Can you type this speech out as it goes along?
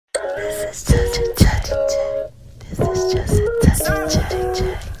is just a touch. This is just a touch.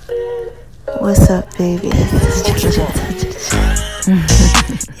 What's up, baby? This is just a touch.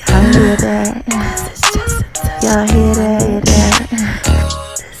 Y'all hear that? Y'all hear that?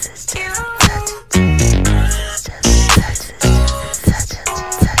 This is just a touch.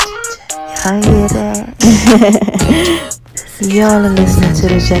 Y'all hear that? Y'all are listening to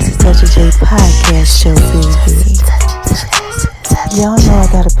the Just a Touch of J podcast show, baby. Y'all know I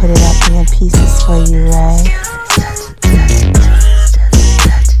gotta put it up there in pieces for you, right?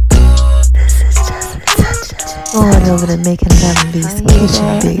 Going over to making Lemon-B's kitchen,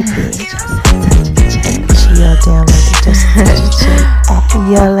 baby. Put y'all down like the Just a Touch of J.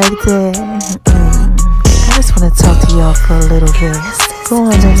 Y'all like that? I just wanna talk to y'all for a little bit. Go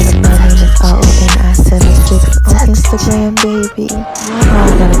on over to my name is RONI76 on Instagram, baby. Y'all know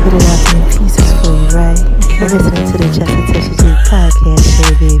I gotta put it out there in pieces for you, right? You're listening to the Just a Touch of J podcast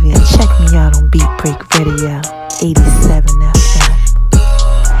show, baby. And check me out on Beat Break Radio, 87 FM.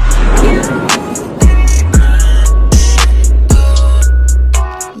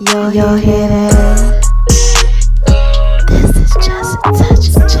 Y'all hear that? This is Just a Touch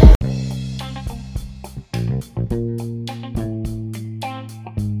of J.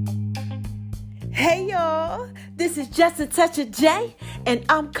 Hey y'all, this is Just a Touch of J, and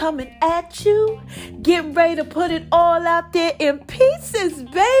I'm coming at you, getting ready to put it all out there in pieces,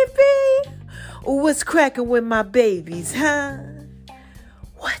 baby. What's cracking with my babies, huh?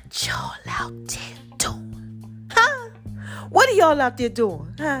 What y'all out there doing, huh? What are y'all out there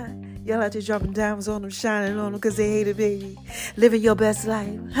doing, huh? Y'all out there dropping diamonds on them, shining on them because they hate it, baby. Living your best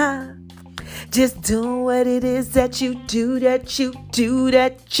life, huh? Just doing what it is that you do,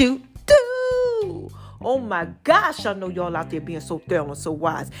 Oh my gosh, I know y'all out there being so thorough and so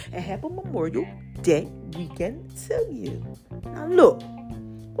wise. And happy Memorial Day weekend to you. Now look,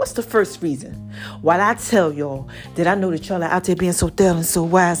 what's the first reason why I tell y'all that I know that y'all are out there being so thorough and so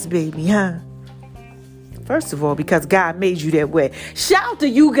wise, baby, huh? First of all, because God made you that way. Shout out to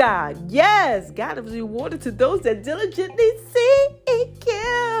you, God. Yes, God is rewarded to those that diligently seek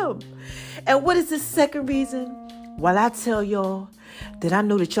Him. And what is the second reason why I tell y'all that I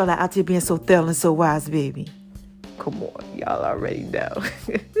know that y'all are out there being so thorough and so wise, baby? Come on, y'all already know.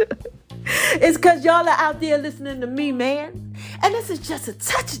 It's because y'all are out there listening to me, man. And this is Just a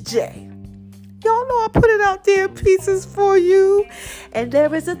Touch of J. Y'all know I put it out there in pieces for you. And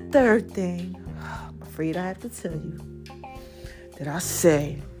there is a third thing. I'm afraid I have to tell you that I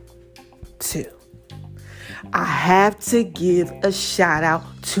say too. I have to give a shout out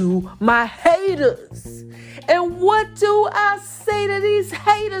to my haters. And what do I say to these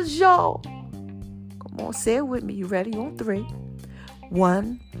haters, y'all? Come on, say it with me. You ready? On 3.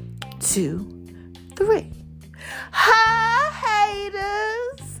 1, 2, 3. Hi,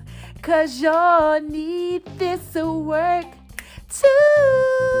 haters. Cause y'all need this work too.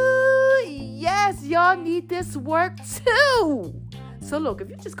 Yes, y'all need this work too. So look, if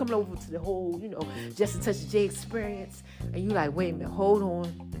you're just coming over to the whole, Just a Touch of J experience, and you like, wait a minute, hold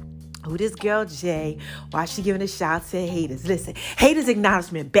on. Who this girl Jay? Why she giving a shout to haters? Listen, haters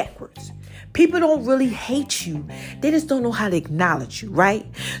acknowledgement backwards. People don't really hate you. They just don't know how to acknowledge you, right?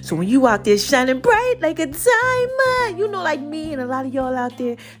 So when you out there shining bright like a diamond, like me and a lot of y'all out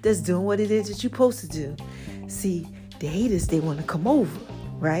there that's doing what it is that you're supposed to do. See, the haters, they want to come over,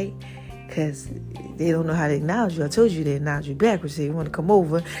 right? Because they don't know how to acknowledge you. I told you they acknowledge you backwards. They want to come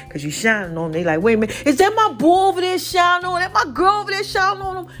over because you shining on them. They like, wait a minute, is that my boy over there shining on them? That my girl over there shining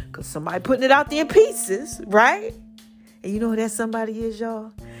on them? Because somebody putting it out there in pieces, right? And you know who that somebody is,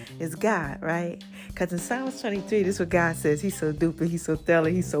 y'all? It's God, right? Because in Psalms 23, this is what God says. He's so duper, he's so thorough,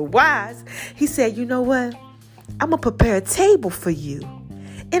 he's so wise. He said, you know what? I'm going to prepare a table for you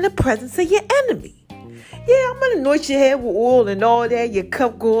in the presence of your enemy. Yeah, I'm going to anoint your head with oil and all that. Your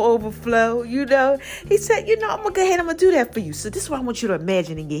cup go overflow, He said, I'm going to go ahead. I'm going to do that for you. So this is what I want you to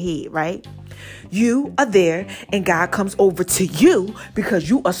imagine in your head, right? You are there and God comes over to you because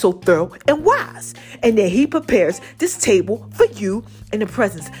you are so thorough and wise. And then He prepares this table for you in the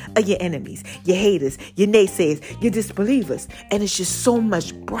presence of your enemies, your haters, your naysayers, your disbelievers. And it's just so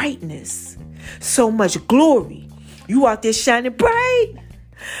much brightness, so much glory. You out there shining bright.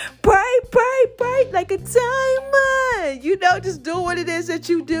 Bright, like a diamond. Just do what it is that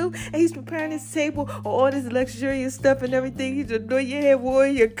you do. And He's preparing this table, all this luxurious stuff and everything. He's anointing your head,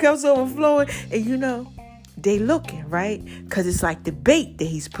 boy, your cup's overflowing. And they looking, right? Because it's like the bait that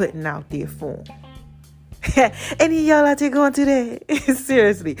He's putting out there for them. Any of y'all out there going through that?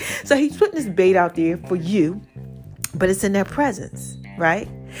 Seriously. So He's putting this bait out there for you, but it's in their presence, right?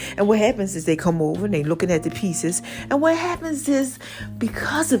 And what happens is they come over and they looking at the pieces. And what happens is,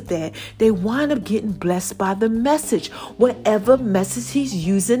 because of that, they wind up getting blessed by the message, whatever message he's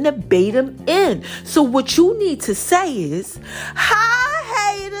using to bait them in. So what you need to say is,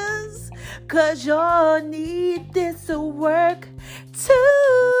 hi, haters, because y'all need this work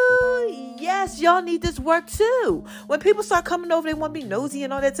too. Yes, y'all need this work too. When people start coming over, they want to be nosy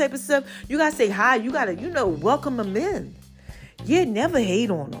and all that type of stuff. You got to say hi. You got to, welcome them in. Yeah, never hate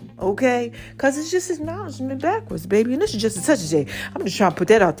on them, okay? Because it's just acknowledgement backwards, baby. And this is just a touch of J. I'm just trying to put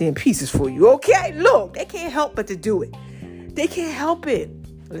that out there in pieces for you, okay? Look, they can't help but to do it. They can't help it.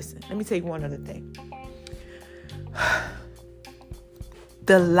 Listen, let me tell you one other thing.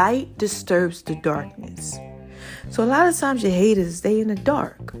 The light disturbs the darkness. So a lot of times your haters, they in the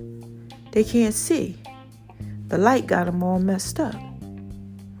dark. They can't see. The light got them all messed up,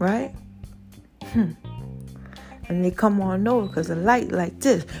 right? And they come on over because the light like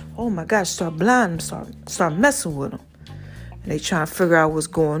this, oh my gosh, start blinding them, start messing with them. And they trying to figure out what's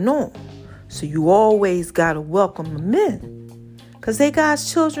going on. So you always got to welcome them in because they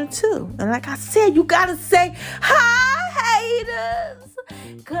God's children too. And like I said, you got to say, hi, haters,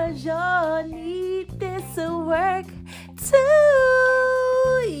 because y'all need this work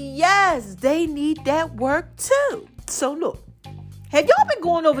too. Yes, they need that work too. So look. Have y'all been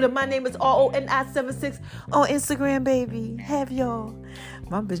going over to My Name is RONI76 on Instagram, baby? Have y'all?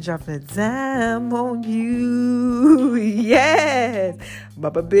 Mama been dropping a dime on you. Yes.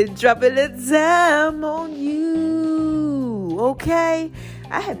 Mama been dropping a dime on you. Okay?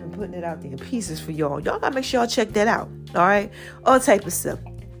 I have been putting it out there in pieces for y'all. Y'all gotta make sure y'all check that out. All right? All type of stuff.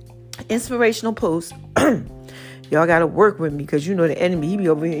 Inspirational posts. Y'all got to work with me because the enemy, he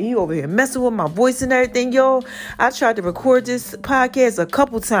over here messing with my voice and everything, y'all. I tried to record this podcast a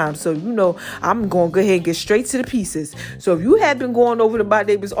couple times. So, I'm going to go ahead and get straight to the pieces. So if you have been going over to My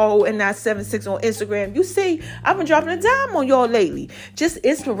Name is RONI76 on Instagram, you see, I've been dropping a dime on y'all lately. Just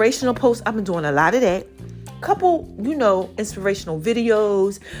inspirational posts. I've been doing a lot of that. Couple, inspirational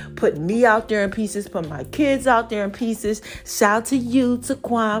videos, putting me out there in pieces, putting my kids out there in pieces. Shout out to you,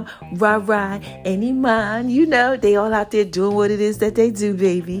 Taquam, Rara, and Iman. They all out there doing what it is that they do,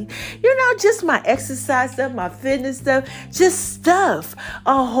 baby. Just my exercise stuff, my fitness stuff, just stuff.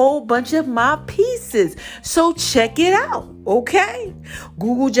 A whole bunch of my pieces. So check it out, okay?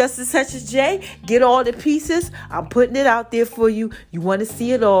 Google Just a Touch of J. Get all the pieces. I'm putting it out there for you. You want to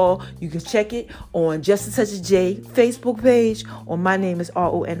see it all, you can check it on Just a Touch of J Facebook page, or My Name is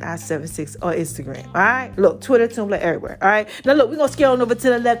RONI76 on Instagram. All right, look, Twitter, Tumblr, everywhere. All right, now look, we're gonna scale on over to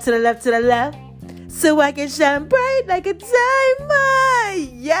the left, so I can shine bright like a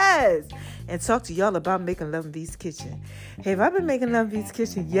diamond. Yes. And talk to y'all about making love in V's kitchen. Have I been making love in V's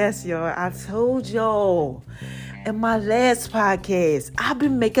kitchen? Yes, y'all. I told y'all in my last podcast, I've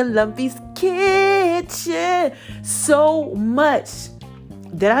been making love in V's kitchen so much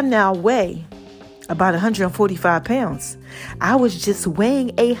that I now weigh about 145 pounds. I was just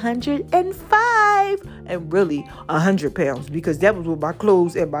weighing 105 and really 100 pounds because that was with my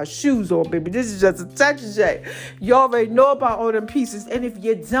clothes and my shoes on, baby. This is just a Texas J. You already know about all them pieces. And if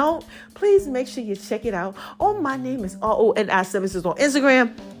you don't, please make sure you check it out on My Name is RONI76 on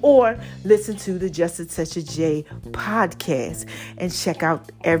Instagram, or listen to the Just a Touch of J podcast and check out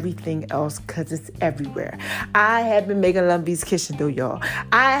everything else because it's everywhere. I have been making Lumby's kitchen though, y'all.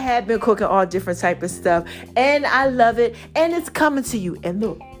 I have been cooking all different type of stuff and I love it, and it's coming to you. And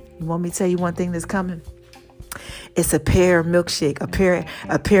look, you want me to tell you one thing that's coming? It's a pear milkshake, a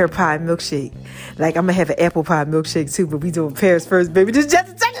pear pie milkshake. Like, I'm going to have an apple pie milkshake too, but we doing pears first, baby. This is Just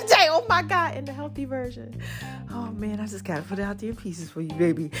a Touch of J. Oh my God, in the healthy version. Oh man, I just got to put it out there in pieces for you,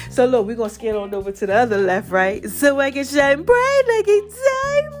 baby. So look, we're going to scale on over to the other left, right? So I can shine bright like a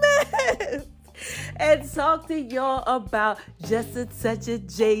diamond. And talk to y'all about Just a Touch of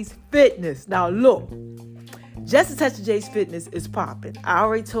J's fitness. Now look, Just a Touch of J's fitness is popping. I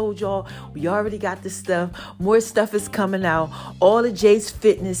already told y'all, we already got this stuff. More stuff is coming out. All the J's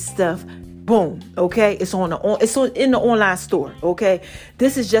fitness stuff. Boom. Okay. It's in the online store. Okay.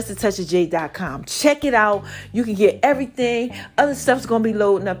 This is justatouchofj.com. Check it out. You can get everything. Other stuff's going to be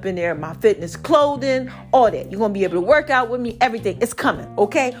loading up in there. My fitness clothing, all that. You're going to be able to work out with me. Everything. It's coming.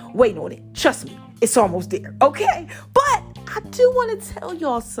 Okay. Wait on it. Trust me. It's almost there. Okay. But I do want to tell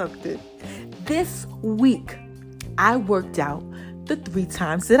y'all something. This week, I worked out the 3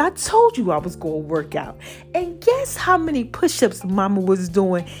 times that I told you I was going to work out. And guess how many push-ups Mama was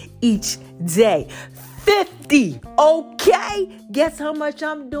doing each day? 50. 60. Okay? Guess how much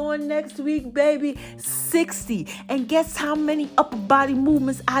I'm doing next week, baby? 60. And guess how many upper body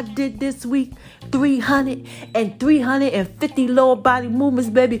movements I did this week? 300 and 350 lower body movements,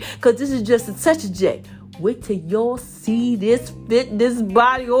 baby. Because this is just a touch of J. Wait till y'all see this fitness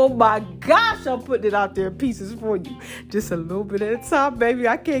body. Oh my gosh, I'm putting it out there in pieces for you. Just a little bit at a time, baby.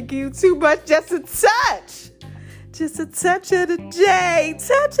 I can't give you too much. Just a touch. Just a touch of the J.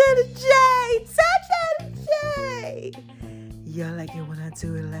 Touch of the J. Touch of the J. Y'all like it when I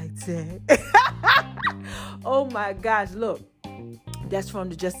do it like that. Oh my gosh, look. That's from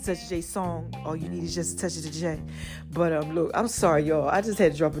the Just a Touch of J song. All you need is just a touch of the J. But look, I'm sorry, y'all. I just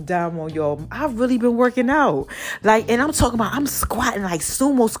had to drop a dime on y'all. I've really been working out. And I'm talking about, I'm squatting like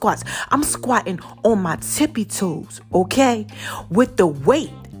sumo squats. I'm squatting on my tippy toes, okay? With the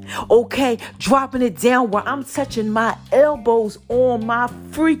weight, okay? Dropping it down where I'm touching my elbows on my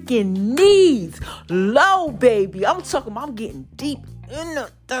freaking knees. Low, baby. I'm talking about, I'm getting deep in the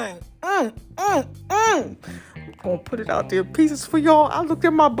thing. I'm gonna put it out there in pieces for y'all. I looked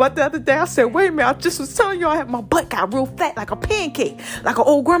at my butt the other day. I said, wait a minute, I just was telling y'all I had my butt got real fat like a pancake, like an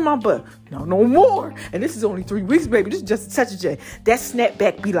old grandma butt. No more. And this is only 3 weeks, baby. This is just a touch of J. That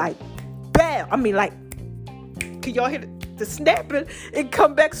snapback be like, bam. I mean, like, can y'all hear the snapping? It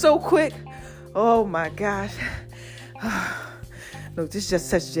come back so quick. Oh my gosh. Look, this is just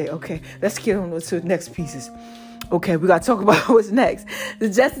touch of J. Okay, let's get on to the next pieces. Okay, we gotta talk about what's next. The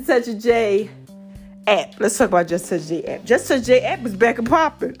Just a Touch of J app. Let's talk about Just a Touch of J app. Just a Touch of J app is back and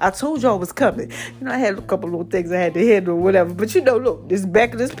popping. I told y'all it was coming. You know, I had a couple little things I had to handle or whatever. But you know, look, this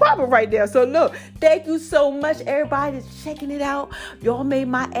back and it's popping right now. So look, thank you so much, everybody that's checking it out. Y'all made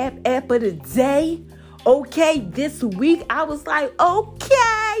my app of the day. Okay, this week I was like,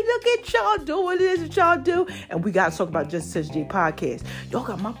 okay, look at y'all doing this, what y'all do. And we got to talk about Just a Touch of J podcast. Y'all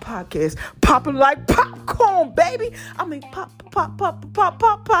got my podcast popping like popcorn, baby. I mean, pop.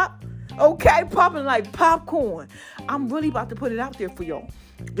 Okay, popping like popcorn. I'm really about to put it out there for y'all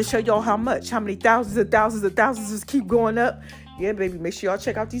to show y'all how many thousands and thousands and thousands just keep going up. Yeah, baby, make sure y'all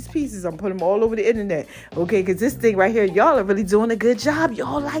check out these pieces. I'm putting them all over the internet. Okay, because this thing right here, y'all are really doing a good job.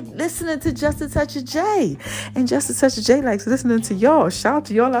 Y'all like listening to Just a Touch of J. And Just a Touch of J likes listening to y'all. Shout out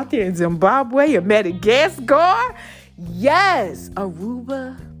to y'all out there in Zimbabwe and Madagascar. Yes,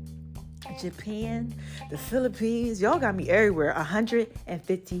 Aruba, Japan, the Philippines. Y'all got me everywhere.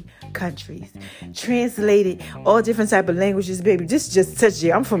 150 countries. Translated all different type of languages, baby. Just touch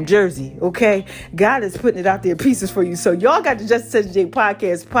J. I'm from Jersey, okay? God is putting it out there pieces for you. So y'all got the Just Touch J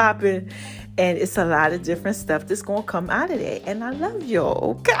podcast popping. And it's a lot of different stuff that's going to come out of that. And I love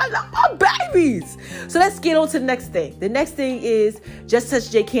y'all. Okay? I love my babies. So let's get on to the next thing. The next thing is Just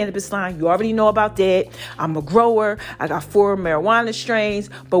Touch J cannabis line. You already know about that. I'm a grower. I got 4 marijuana strains.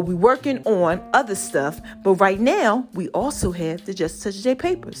 But we working on other stuff. But right now, we also have the Just Touch J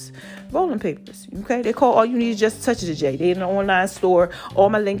papers. Rolling papers. Okay? They call all you need is Just Touch the J. They're in the online store. All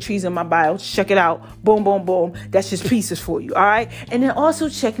my link trees in my bio. Check it out. Boom, boom, boom. That's just pieces for you. All right? And then also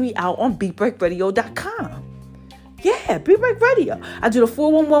check me out on BeatBreakRadio.com. Yeah, Beat Break Radio. I do the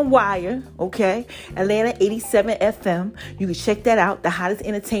 411 Wire, okay? Atlanta 87 FM. You can check that out. The hottest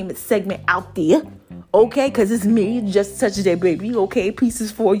entertainment segment out there. Okay, because it's me, Just Touch J, baby. Okay, pieces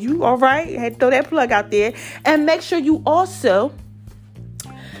for you, all right? I had to throw that plug out there. And make sure you also,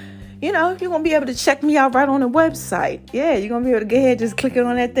 you know, you're going to be able to check me out right on the website. Yeah, you're going to be able to go ahead and just click it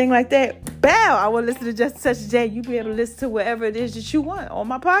on that thing like that. Bow! I want to listen to Just Touch J. You be able to listen to whatever it is that you want on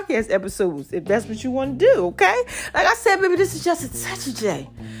my podcast episodes, if that's what you want to do, okay? Like I said, baby, this is Just a Touch of J.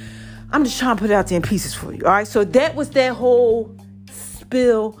 I'm just trying to put it out there in pieces for you, all right? So that was that whole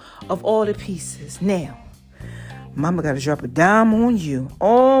spill of all the pieces. Now, mama got to drop a dime on you.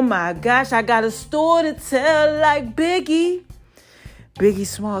 Oh, my gosh, I got a story to tell like Biggie. Biggie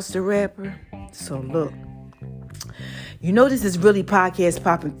Smalls, the rapper. So look, you know this is really podcast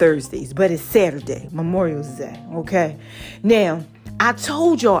popping Thursdays, but it's Saturday, Memorial Day, okay? Now, I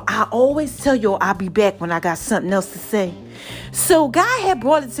told y'all, I always tell y'all I'll be back when I got something else to say. So Guy had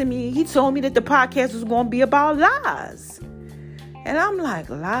brought it to me. He told me that the podcast was going to be about lies. And I'm like,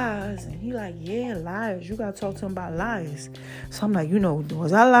 lies? And he like, yeah, lies. You got to talk to him about lies. So I'm like, you know,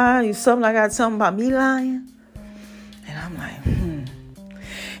 was I lying? Something I got something about me lying? And I'm like,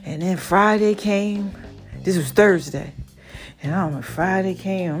 And then Friday came. This was Thursday. And Friday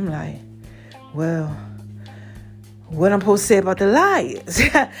came. I'm like, well, what I'm supposed to say about the liars?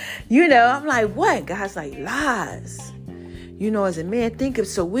 You know, I'm like, what? God's like, lies. You know, as a man, think of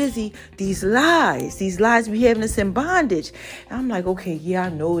so easy, these lies be having us in bondage. And I'm like, okay, yeah, I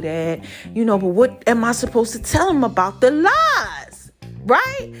know that. You know, but what am I supposed to tell him about the lies?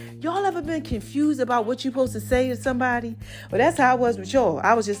 Right? Y'all ever been confused about what you're supposed to say to somebody? Well, that's how I was with y'all.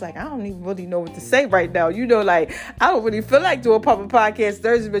 I was just like, I don't even really know what to say right now. Like, I don't really feel like doing public podcast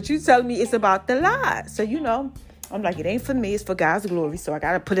Thursday, but you telling me it's about the lies. So, I'm like, it ain't for me. It's for God's glory. So I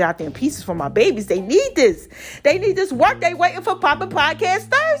got to put it out there in pieces for my babies. They need this. They need this work. They waiting for Papa Podcast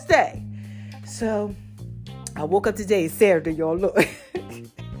Thursday. So I woke up today. It's Saturday, y'all. Look.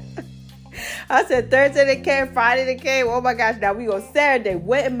 I said Thursday they came, Friday they came. Oh my gosh, now we on Saturday.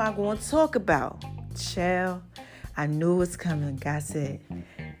 What am I going to talk about? Child, I knew it was coming. God said,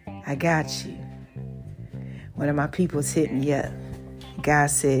 I got you. One of my people's hit me up. God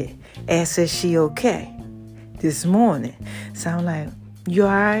said, ask her she okay this morning. So I'm like, you all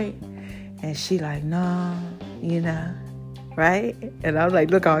right? And she like, no, right? And I was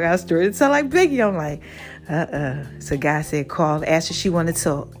like, look, I got a story. It sound like Biggie. I'm like, So God said, call, ask her she want to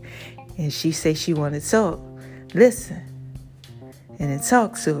talk. And she said she want to talk. Listen. And then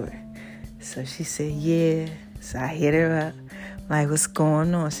talk to her. So she said, yeah. So I hit her up. Like, what's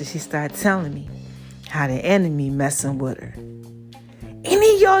going on? So she started telling me how the enemy messing with her.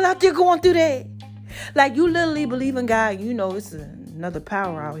 Any of y'all out there going through that? Like, you literally believe in God. It's another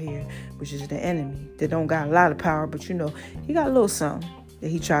power out here, which is the enemy. That don't got a lot of power, but he got a little something that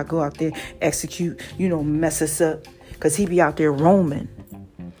he try to go out there, execute, mess us up. Because he be out there roaming,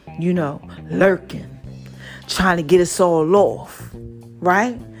 lurking, trying to get us all off,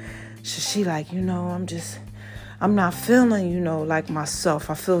 right? So she like, I'm not feeling, like myself.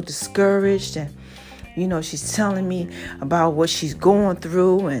 I feel discouraged and, she's telling me about what she's going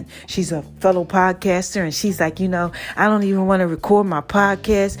through, and she's a fellow podcaster, and she's like, I don't even want to record my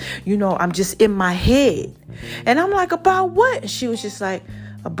podcast. I'm just in my head. And I'm like, about what? And she was just like,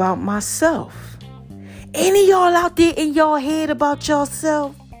 about myself. Any of y'all out there in your head about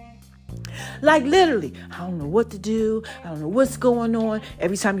yourself? Like, literally, I don't know what to do. I don't know what's going on.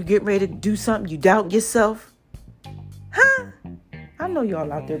 Every time you get ready to do something, you doubt yourself. Huh? I know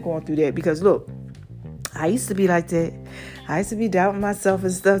y'all out there going through that, because look, I used to be like that. I used to be doubting myself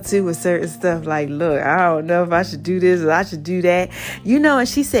and stuff too, with certain stuff. Like, look, I don't know if I should do this or I should do that. And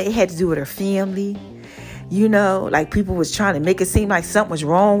she said it had to do with her family. Like people was trying to make it seem like something was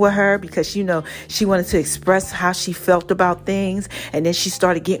wrong with her because, she wanted to express how she felt about things. And then she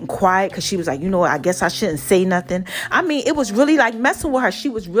started getting quiet because she was like, I guess I shouldn't say nothing. I mean, it was really like messing with her. She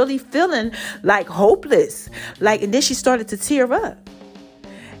was really feeling like hopeless. Like, and then she started to tear up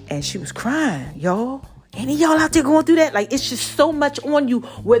and she was crying, y'all. Any of y'all out there going through that? Like, it's just so much on you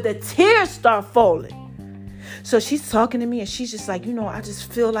where the tears start falling. So she's talking to me and she's just like, I just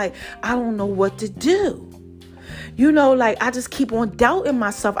feel like I don't know what to do. Like I just keep on doubting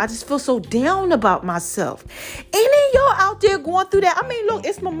myself. I just feel so down about myself. Any of y'all out there going through that? I mean, look,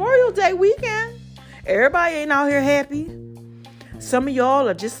 it's Memorial Day weekend. Everybody ain't out here happy. Some of y'all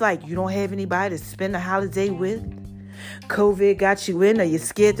are just like, you don't have anybody to spend the holiday with. COVID got you in, or you're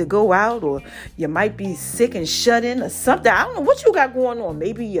scared to go out, or you might be sick and shut in or something. I don't know what you got going on.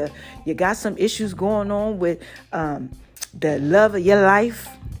 Maybe you got some issues going on with the love of your life.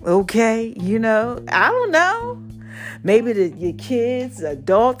 Okay, I don't know. Maybe your kids,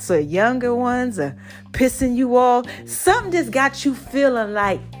 adults or younger ones are pissing you off. Something just got you feeling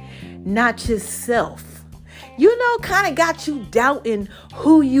like not yourself. Kind of got you doubting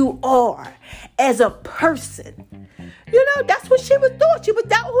who you are as a person. That's what she was doing. She was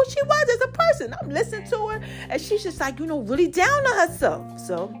doubting who she was as a person. I'm listening to her, and she's just like, really down on herself.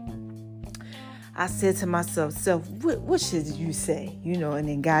 So I said to myself, what should you say? And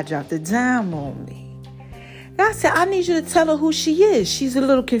then God dropped a dime on me. God said, I need you to tell her who she is. She's a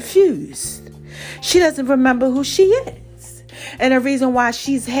little confused. She doesn't remember who she is. And the reason why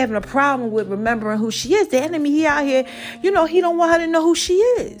she's having a problem with remembering who she is, the enemy, he out here, he don't want her to know who she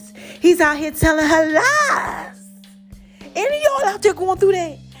is. He's out here telling her lies. Any of y'all out there going through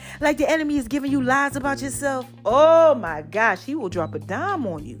that? Like the enemy is giving you lies about yourself? Oh my gosh, he will drop a dime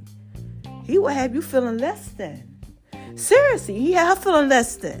on you. He will have you feeling less than. Seriously, he had her feeling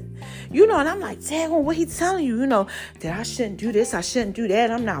less than. And I'm like, dang, what he telling you? That I shouldn't do this, I shouldn't do that,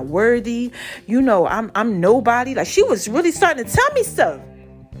 I'm not worthy. I'm nobody. Like, she was really starting to tell me stuff.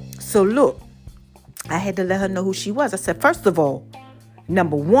 So look, I had to let her know who she was. I said, first of all,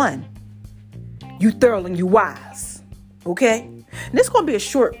 number one, you thorough and you wise. Okay? And this is going to be a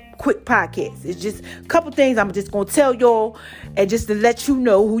short, quick podcast. It's just a couple things I'm just going to tell y'all, and just to let you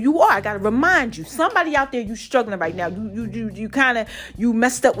know who you are. I got to remind you, somebody out there, you struggling right now. You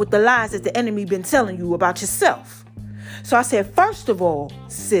messed up with the lies that the enemy been telling you about yourself. So I said, first of all,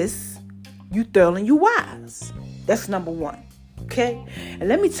 sis, you thorough and you wise. That's number one. Okay? And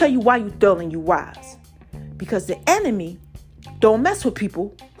let me tell you why you thorough and you wise. Because the enemy don't mess with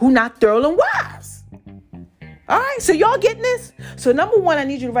people who not thorough and wise. All right, so y'all getting this? So number one, I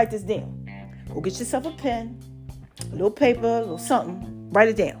need you to write this down. Go get yourself a pen, a little paper, a little something. Write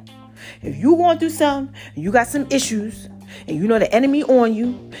it down. If you going through something, and you got some issues, and you know the enemy on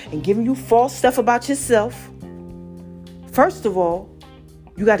you and giving you false stuff about yourself, first of all,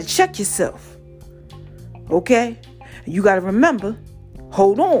 you got to check yourself. Okay? You got to remember,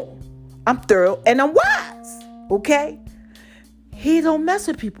 hold on. I'm thorough and I'm wise. Okay? He don't mess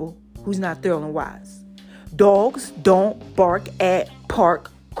with people who's not thorough and wise. Dogs don't bark at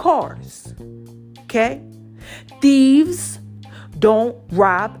parked cars. Okay? Thieves don't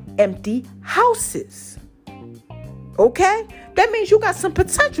rob empty houses. Okay? That means you got some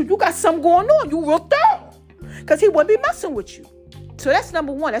potential. You got something going on. You real thorough. Because he wouldn't be messing with you. So that's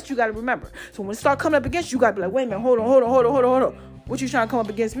number one. That's what you got to remember. So when it start coming up against you, you got to be like, wait a minute, hold on. What you trying to come up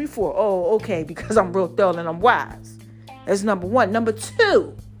against me for? Oh, okay, because I'm real thorough and I'm wise. That's number one. Number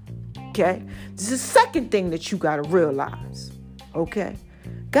two, okay, this is the second thing that you got to realize, okay?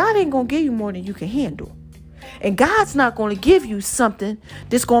 God ain't going to give you more than you can handle. And God's not going to give you something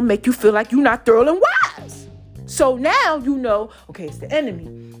that's going to make you feel like you're not thorough and wise. So now you know, okay, it's the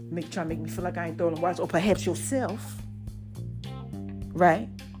enemy trying to make me feel like I ain't thorough and wise, or perhaps yourself, right?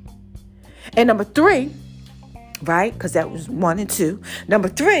 And number three, right, because that was 1 and 2. Number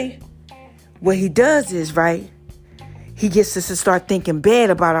 3, what he does is, right, he gets us to start thinking bad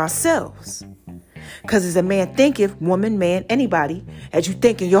about ourselves. Because as a man thinketh, woman, man, anybody, as you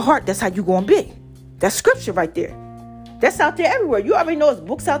think in your heart, that's how you going to be. That's scripture right there. That's out there everywhere. You already know there's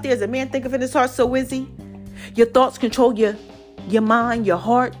books out there. As a man thinketh in his heart, so is he. Your thoughts control your mind, your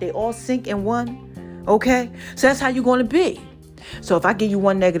heart. They all sync in one. Okay? So that's how you're going to be. So if I give you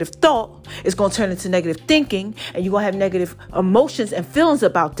one negative thought, it's going to turn into negative thinking, and you're going to have negative emotions and feelings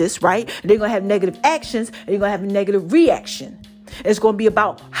about this, right? And they're going to have negative actions, and you're going to have a negative reaction. It's going to be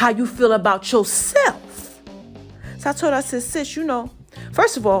about how you feel about yourself. So I told her, I said, sis, you know,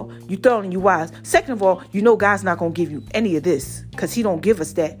 first of all, you thorough and you wise. Second of all, you know God's not going to give you any of this because he don't give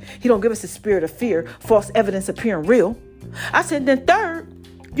us that. He don't give us the spirit of fear, false evidence appearing real. I said, then third,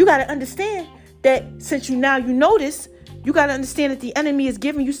 you got to understand that since you know this, you got to understand that the enemy is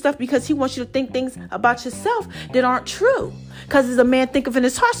giving you stuff because he wants you to think things about yourself that aren't true. Because as a man thinketh in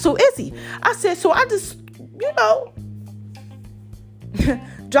his heart, so is he. I said, so I just,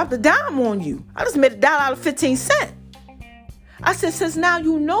 dropped a dime on you. I just made $1 out of 15 cents. I said, since now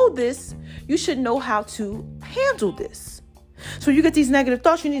you know this, you should know how to handle this. So you get these negative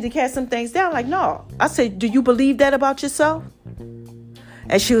thoughts, you need to cast some things down. Like, no. I said, do you believe that about yourself?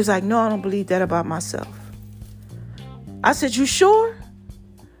 And she was like, no, I don't believe that about myself. I said, you sure?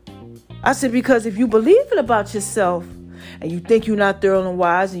 I said, because if you believe it about yourself and you think you're not thorough and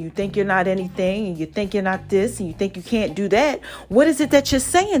wise and you think you're not anything and you think you're not this and you think you can't do that, what is it that you're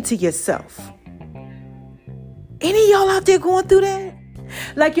saying to yourself? Any of y'all out there going through that?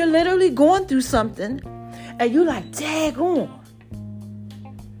 Like you're literally going through something and you're like, daggone.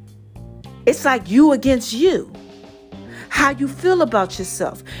 It's like you against you. How you feel about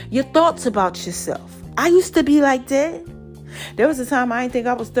yourself. Your thoughts about yourself. I used to be like that. There was a time I didn't think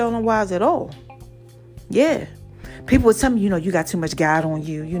I was thorough and wise at all. Yeah. People would tell me, you got too much God on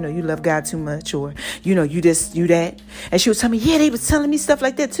you. You love God too much. Or, you this, you that. And she would tell me, yeah, they was telling me stuff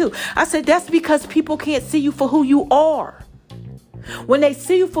like that too. I said, that's because people can't see you for who you are. When they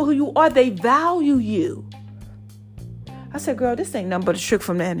see you for who you are, they value you. I said, girl, this ain't nothing but a trick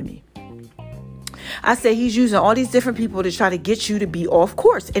from the enemy. I said, he's using all these different people to try to get you to be off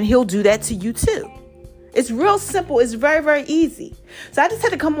course. And he'll do that to you too. It's real simple. It's very, very easy. So I just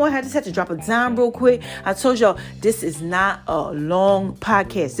had to come on. I just had to drop a dime real quick. I told y'all, this is not a long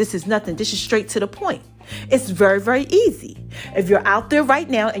podcast. This is nothing. This is straight to the point. It's very, very easy. If you're out there right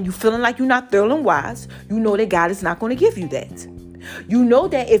now and you're feeling like you're not thorough and wise, you know that God is not going to give you that. You know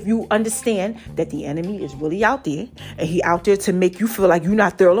that if you understand that the enemy is really out there and he out there to make you feel like you're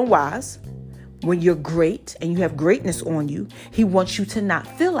not thorough and wise, when you're great and you have greatness on you, he wants you to not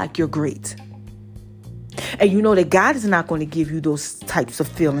feel like you're great. And you know that God is not going to give you those types of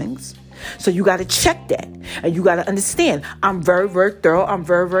feelings. So you got to check that. And you got to understand, I'm very, very thorough. I'm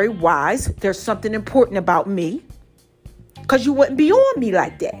very, very wise. There's something important about me. Because you wouldn't be on me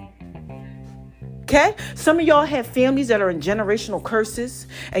like that. Okay? Some of y'all have families that are in generational curses.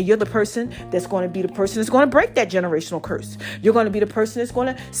 And you're the person that's going to be the person that's going to break that generational curse. You're going to be the person that's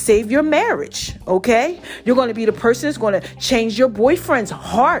going to save your marriage. Okay? You're going to be the person that's going to change your boyfriend's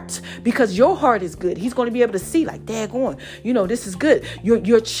heart. Because your heart is good. He's going to be able to see like, daggone, this is good.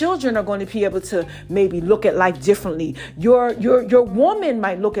 Your children are going to be able to maybe look at life differently. Your woman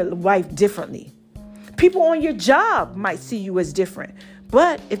might look at life differently. People on your job might see you as different.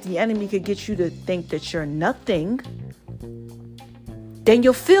 But if the enemy could get you to think that you're nothing, then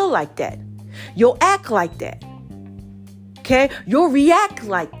you'll feel like that. You'll act like that. Okay? You'll react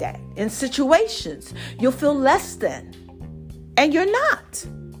like that in situations. You'll feel less than. And you're not.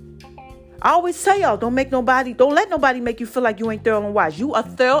 I always tell y'all, don't let nobody make you feel like you ain't thorough and wise. You are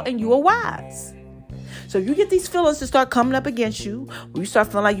thorough and you are wise. So if you get these feelings to start coming up against you, when you start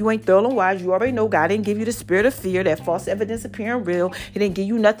feeling like you ain't thorough and wise, you already know God didn't give you the spirit of fear, that false evidence appearing real. He didn't give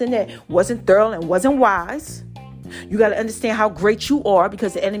you nothing that wasn't thorough and wasn't wise. You got to understand how great you are,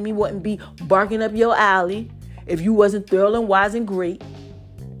 because the enemy wouldn't be barking up your alley if you wasn't thorough and wise and great.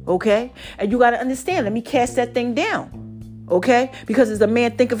 Okay? And you got to understand, let me cast that thing down. Okay? Because as a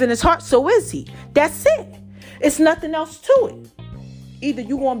man thinketh in his heart, so is he. That's it. It's nothing else to it. Either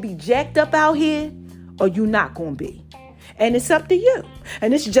you going to be jacked up out here or you not going to be. And it's up to you.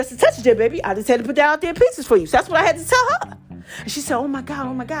 And this is just a touch there, baby. I just had to put that out there in pieces for you. So that's what I had to tell her. And she said, oh my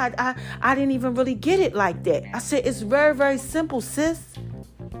God. I didn't even really get it like that. I said, it's very, very simple, sis.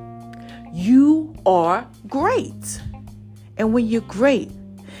 You are great. And when you're great,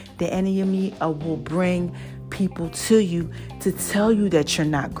 the enemy will bring people to you to tell you that you're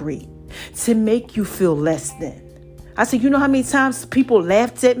not great, to make you feel less than. I said, you know how many times people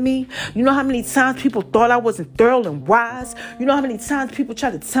laughed at me? You know how many times people thought I wasn't thorough and wise? You know how many times people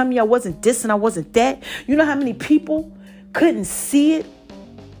tried to tell me I wasn't this and I wasn't that? You know how many people couldn't see it?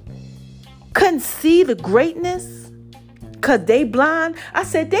 Couldn't see the greatness? Because they blind? I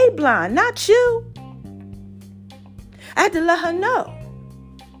said, they blind, not you. I had to let her know.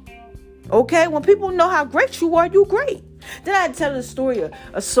 Okay? When people know how great you are, you great. Then I had to tell her the story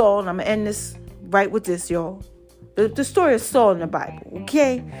of Saul, and I'm going to end this right with this, y'all. The story of Saul in the Bible,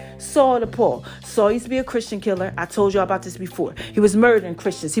 okay? Saul the Paul. Saul used to be a Christian killer. I told y'all about this before. He was murdering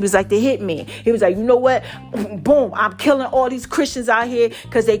Christians. He was like the hitman. He was like, you know what? Boom, I'm killing all these Christians out here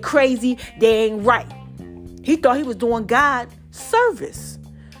because they crazy. They ain't right. He thought he was doing God service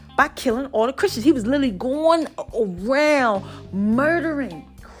by killing all the Christians. He was literally going around murdering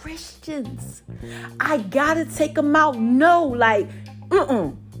Christians. I gotta take him out. No, like,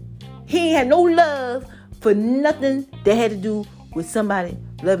 he ain't had no love for nothing that had to do with somebody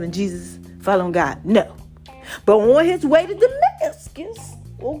loving Jesus, following God. No. But on his way to Damascus,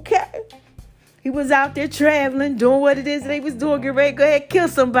 okay, he was out there traveling, doing what it is that he was doing, get ready to go ahead and kill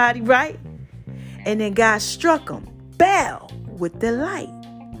somebody, right? And then God struck him, bow, with the light,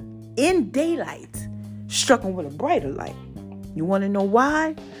 in daylight, struck him with a brighter light. You want to know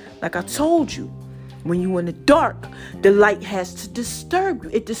why? Like I told you, when you're in the dark, the light has to disturb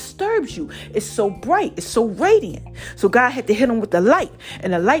you. It disturbs you. It's so bright. It's so radiant. So God had to hit him with the light.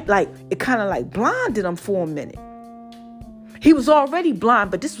 And the light, it kind of like blinded him for a minute. He was already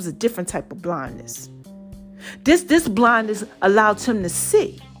blind, but this was a different type of blindness. This blindness allowed him to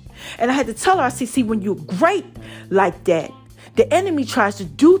see. And I had to tell her, I said, see, when you're great like that, the enemy tries to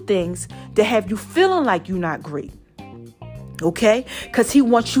do things to have you feeling like you're not great. Okay? Because he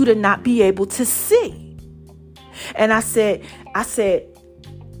wants you to not be able to see. And I said,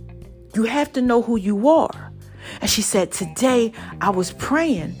 you have to know who you are. And she said, today I was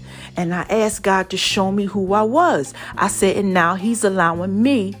praying and I asked God to show me who I was. I said, and now he's allowing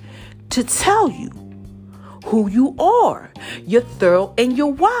me to tell you who you are. You're thorough and you're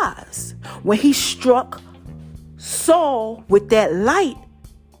wise. When he struck Saul with that light,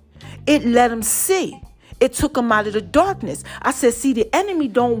 it let him see. It took him out of the darkness. I said, see, the enemy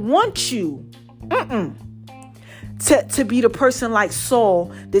don't want you to be the person like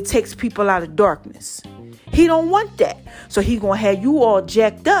Saul that takes people out of darkness. He don't want that. So he going to have you all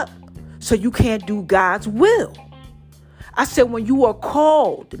jacked up so you can't do God's will. I said, when you are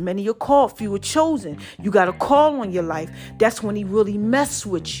called, many are called, few are chosen. You got a call on your life. That's when he really mess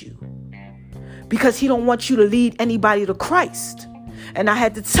with you. Because he don't want you to lead anybody to Christ. And I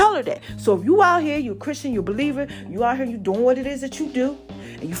had to tell her that. So if you out here, you're a Christian, you're a believer, you out here, you doing what it is that you do,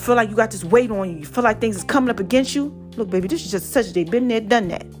 and you feel like you got this weight on you, you feel like things is coming up against you, look, baby, this is just such a day. Been there, done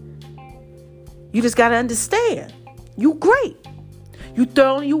that. You just got to understand. You great. You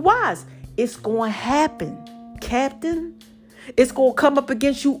thorough and you wise. It's going to happen, Captain. It's going to come up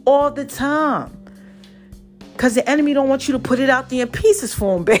against you all the time. Because the enemy don't want you to put it out there in pieces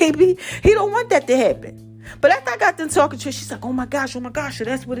for him, baby. He don't want that to happen. But after I got done talking to her, she's like, oh my gosh, so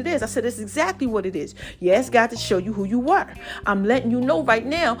that's what it is. I said, that's exactly what it is. You asked God to show you who you are. I'm letting you know right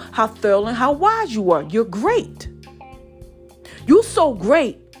now how thorough and how wise you are. You're great. You're so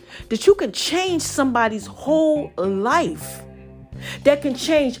great that you can change somebody's whole life. That can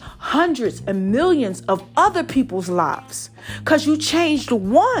change hundreds and millions of other people's lives. Because you changed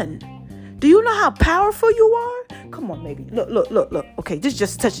one Do you know how powerful you are? Come on, baby. Look. Okay, this is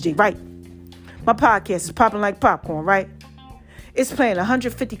just a touch of J, right? My podcast is popping like popcorn, right? It's playing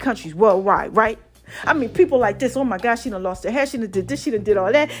 150 countries worldwide, right? I mean, people like this, oh my gosh, she done lost her hair, she done did this, she done did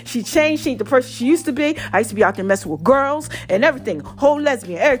all that. She changed, she ain't the person she used to be. I used to be out there messing with girls and everything, whole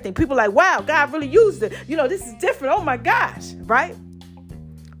lesbian, everything. People like, wow, God really used it. You know, this is different, oh my gosh, right?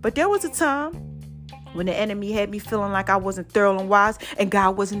 But there was a time when the enemy had me feeling like I wasn't thorough and wise, and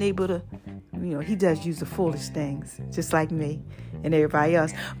God wasn't able to, he does use the foolish things, just like me and everybody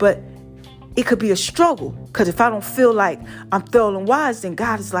else. But it could be a struggle, because if I don't feel like I'm thorough and wise, then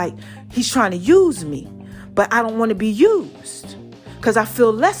God is like, he's trying to use me. But I don't want to be used, because I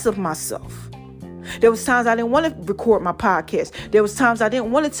feel less of myself. There was times I didn't want to record my podcast. There was times I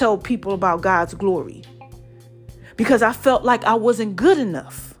didn't want to tell people about God's glory, because I felt like I wasn't good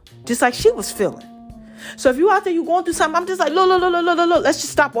enough, just like she was feeling. So if you out there, you going through something, I'm just like, look, let's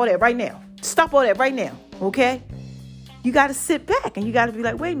just stop all that right now. Stop all that right now, okay? You got to sit back and you got to be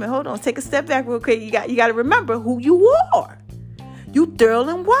like, wait a minute, hold on, take a step back real quick. You got to remember who you are. You thorough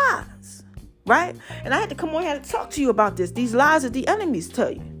and wise, right? And I had to come on here to talk to you about this. These lies that the enemies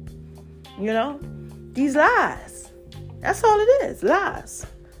tell you, these lies. That's all it is, lies,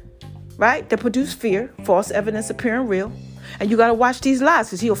 right? That produce fear, false evidence appearing real. And you got to watch these lies,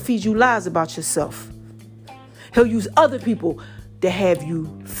 because he'll feed you lies about yourself. He'll use other people to have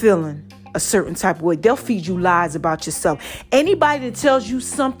you feeling a certain type of way. They'll feed you lies about yourself. Anybody that tells you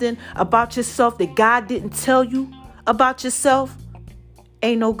something about yourself that God didn't tell you about yourself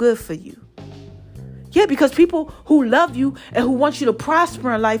ain't no good for you. Yeah, because people who love you and who want you to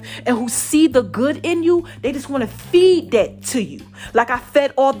prosper in life and who see the good in you, they just want to feed that to you. Like I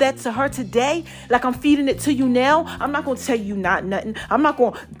fed all that to her today, like I'm feeding it to you now. I'm not going to tell you not nothing. I'm not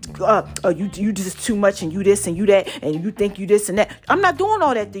going you just too much and you this and you that and you think you this and that. I'm not doing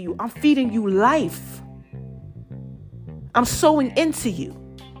all that to you. I'm feeding you life. I'm sowing into you.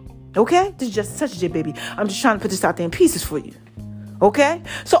 Okay? This is just such a J, baby. I'm just trying to put this out there in pieces for you. Okay?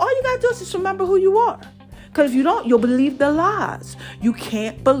 So all you got to do is just remember who you are. Because if you don't, you'll believe the lies. You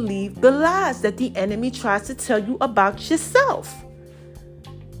can't believe the lies that the enemy tries to tell you about yourself.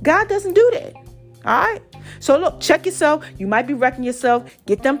 God doesn't do that. All right? So look, check yourself. You might be wrecking yourself.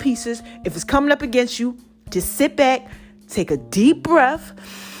 Get them pieces. If it's coming up against you, just sit back, take a deep breath,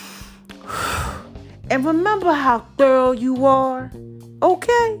 and remember how thorough you are.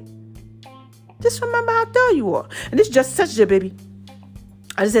 Okay? Just remember how thorough you are. And this is just such a baby.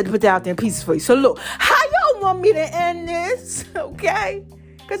 I just had to put that out there in pieces for you. So look, how y'all want me to end this? Okay?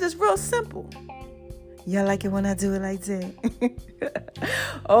 Because it's real simple. Y'all like it when I do it like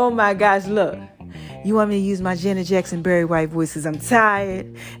that? Oh my gosh, look. You want me to use my Janet Jackson Barry White voice because I'm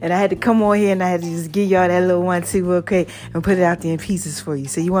tired. And I had to come on here and I had to just give y'all that little 1-2, okay? And put it out there in pieces for you.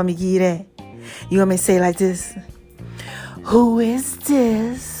 So you want me to give you that? You want me to say it like this? Who is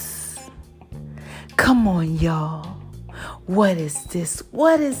this? Come on, y'all. What is this?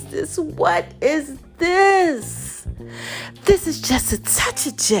 What is this? What is this? This is just a touch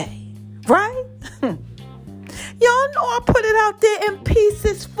of J, right? Y'all know I put it out there in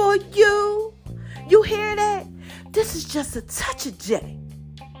pieces for you. You hear that? This is just a touch of J.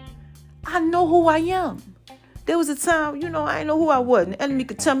 I know who I am. There was a time, I didn't know who I was. And the enemy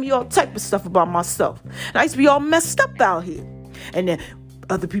could tell me all type of stuff about myself. And I used to be all messed up out here. And then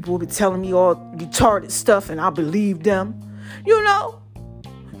other people would be telling me all retarded stuff and I believed them.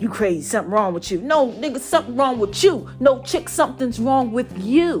 You crazy, something wrong with you. No, nigga, something wrong with you. No, chick, something's wrong with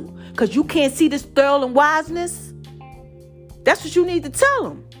you. Because you can't see this thorough and wiseness. That's what you need to tell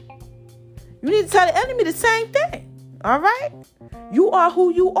them. You need to tell the enemy the same thing. All right? You are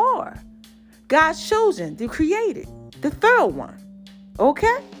who you are. God's chosen, the created, the thorough one.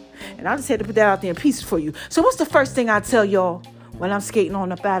 Okay? And I just had to put that out there in pieces for you. So what's the first thing I tell y'all when I'm skating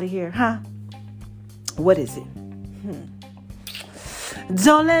on up out of here, huh? What is it?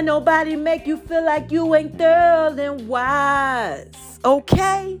 Don't let nobody make you feel like you ain't thorough and wise.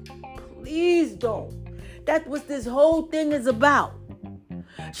 Okay? Please don't. That's what this whole thing is about.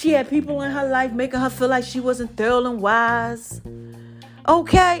 She had people in her life making her feel like she wasn't thorough and wise.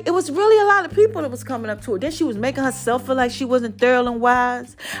 Okay? It was really a lot of people that was coming up to her. Then she was making herself feel like she wasn't thorough and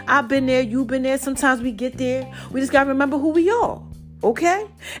wise. I've been there. You've been there. Sometimes we get there. We just got to remember who we are. Okay?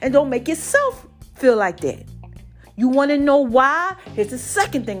 And don't make yourself feel like that. You want to know why? Here's the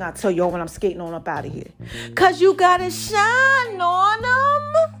second thing I tell y'all when I'm skating on up out of here. Because you got to shine on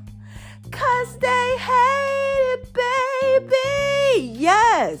them. Because they hate it, baby.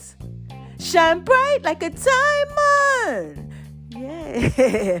 Yes. Shine bright like a diamond.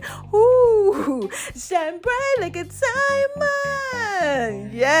 Yeah. Ooh. Shine bright like a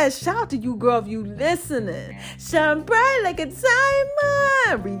diamond. Yeah. Shout out to you, girl, if you listening. Shine bright like a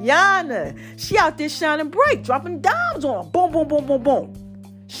diamond. Rihanna. She out there shining bright, dropping dimes on her. Boom, boom, boom, boom, boom.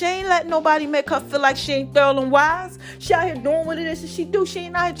 She ain't letting nobody make her feel like she ain't thorough and wise. She out here doing what it is that she do. She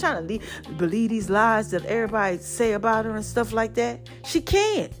ain't out here trying to believe these lies that everybody say about her and stuff like that. She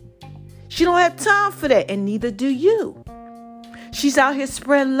can't. She don't have time for that, and neither do you. She's out here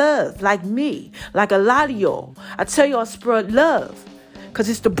spreading love like me, like a lot of y'all. I tell y'all spread love because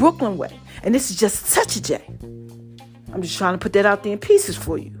it's the Brooklyn way, and this is just such a J. I'm just trying to put that out there in pieces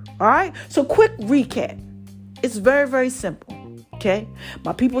for you, all right? So quick recap. It's very, very simple. Okay,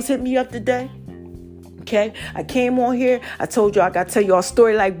 my peoples hit me up today. Okay, I came on here. I told you I got to tell y'all a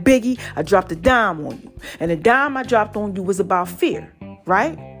story like Biggie. I dropped a dime on you. And the dime I dropped on you was about fear,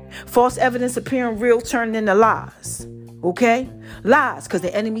 right? False evidence appearing real, turning into lies. Okay, lies, because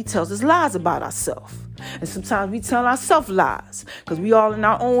the enemy tells us lies about ourselves. And sometimes we tell ourselves lies because we all in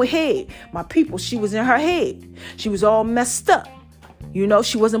our own head. My people, she was in her head. She was all messed up. You know,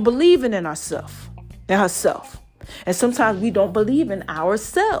 she wasn't believing in herself. And sometimes we don't believe in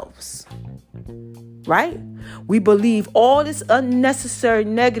ourselves, right? We believe all this unnecessary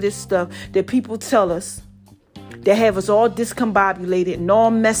negative stuff that people tell us that have us all discombobulated and all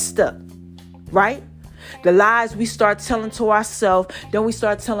messed up, right? The lies we start telling to ourselves, then we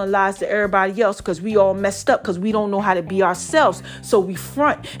start telling lies to everybody else because we all messed up because we don't know how to be ourselves. So we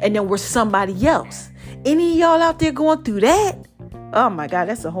front and then we're somebody else. Any of y'all out there going through that? Oh my God,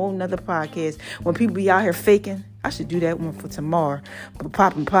 that's a whole nother podcast. When people be out here faking, I should do that one for tomorrow. But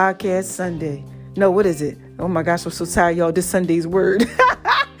popping podcast Sunday. No, what is it? Oh my gosh, I'm so tired, y'all. This Sunday's word.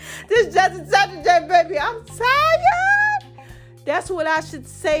 This just Saturday, baby. I'm tired. That's what I should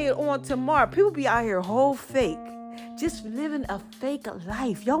say on tomorrow. People be out here whole fake. Just living a fake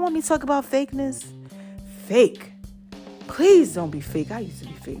life. Y'all want me to talk about fakeness? Fake. Please don't be fake. I used to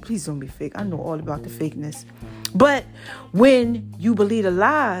be fake. Please don't be fake. I know all about the fakeness. But when you believe the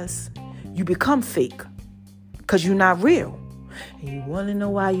lies, you become fake because you're not real. And you want to know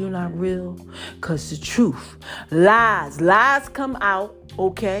why you're not real? Because the truth. Lies come out,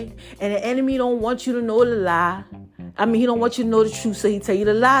 okay? And the enemy don't want you to know the lie. He don't want you to know the truth, so he tell you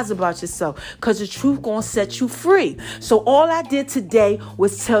the lies about yourself. Because the truth gonna set you free. So all I did today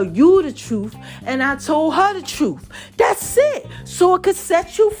was tell you the truth, and I told her the truth. That's it. So it could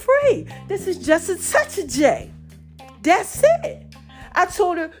set you free. This is just such a J. That's it. I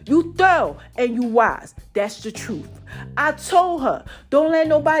told her, you thorough and you wise. That's the truth. I told her, don't let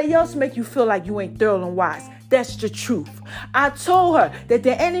nobody else make you feel like you ain't thorough and wise. That's the truth. I told her that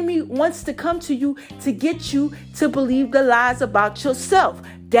the enemy wants to come to you to get you to believe the lies about yourself.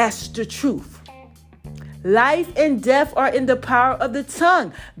 That's the truth. Life and death are in the power of the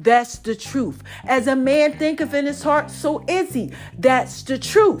tongue. That's the truth. As a man thinketh in his heart, so is he. That's the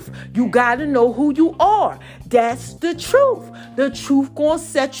truth. You got to know who you are. That's the truth. The truth gonna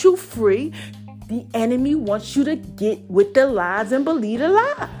set you free. The enemy wants you to get with the lies and believe the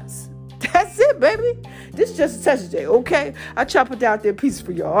lies. That's it, baby. This is just a touch of day, okay? I chop it out there pieces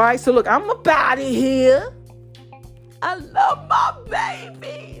for y'all, all right? So look, I'm about it here. I love my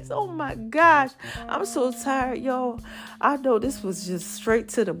babies. Oh my gosh. I'm so tired, y'all. I know this was just straight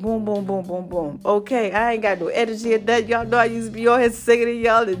to the boom, boom, boom, boom, boom. Okay, I ain't got no energy in that. Y'all know I used to be on here singing to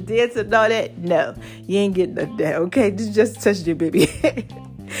y'all and dancing and all that. No, you ain't getting none of that, okay? This is just a touch of day, baby.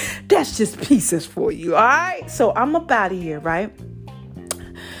 That's just pieces for you, all right? So I'm up out of here, right?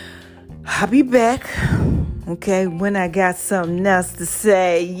 I'll be back. Okay, when I got something else to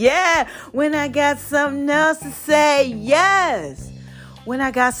say. Yeah, when I got something else to say. Yes. When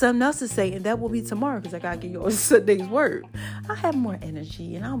I got something else to say, and that will be tomorrow because I got to give you all Sunday's word. I'll have more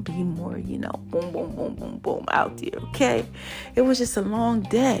energy and I'll be more, boom, boom, boom, boom, boom out there, okay? It was just a long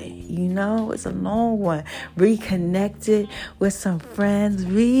day, It's a long one. Reconnected with some friends,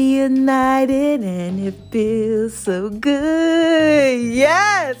 reunited, and it feels so good.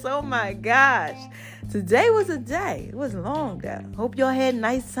 Yes, oh my gosh. Today was a day. It was long, though. Hope y'all had a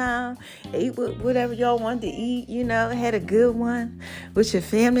nice time. Ate whatever y'all wanted to eat, Had a good one with your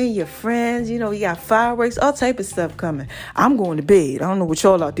family, your friends. You got fireworks, all type of stuff coming. I'm going to bed. I don't know what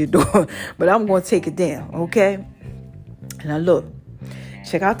y'all out there doing, but I'm going to take it down, okay? Now, look.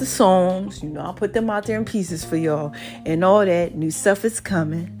 Check out the songs. I'll put them out there in pieces for y'all. And all that. New stuff is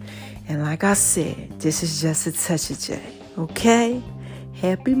coming. And like I said, this is just a touch of J, okay?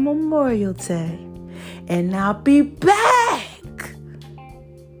 Happy Memorial Day. And I'll be back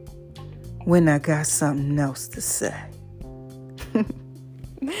when I got something else to say.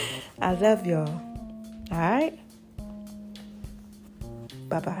 I love y'all. All right?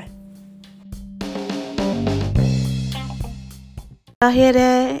 Bye-bye. Y'all hear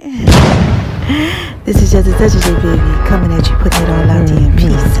that? This is just a touch of J, baby. Coming at you, putting it all out there in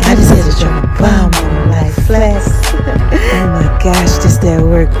peace. I just had to drop a bomb on them like flex. Oh my gosh, this that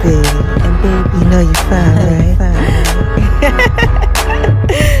work, baby. And baby, you know you fine, right?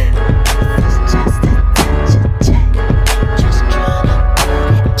 It's just a touch of J. Just trying to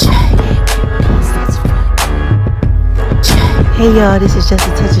put it J. Hey y'all, this is just a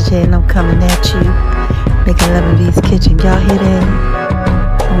touch of J, and I'm coming at you, making love in V's kitchen. Y'all hear that?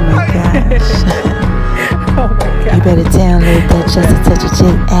 Oh my gosh. Oh my God. You better download that Just a Touch of J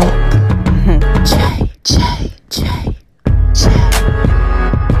app. J.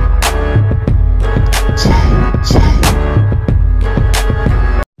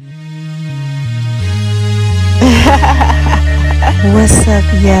 What's up,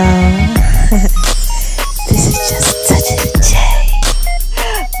 y'all? This is Just a Touch of J.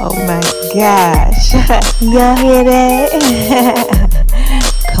 Oh my gosh. Y'all hear that?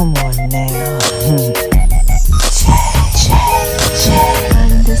 Come on now. J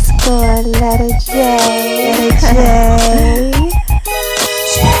underscore letter J.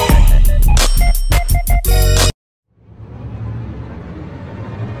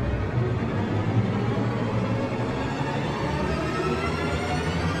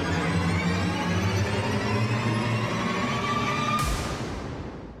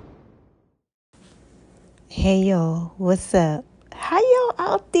 Hey y'all, what's up? How y'all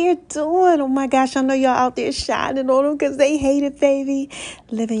out there doing? Oh my gosh, I know y'all out there shining on them because they hate it, baby.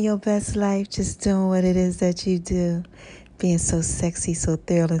 Living your best life, just doing what it is that you do. Being so sexy, so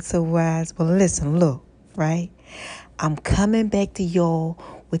thrilling, so wise. Well, listen, look, right? I'm coming back to y'all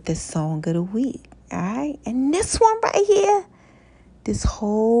with the song of the week, all right? And this one right here, this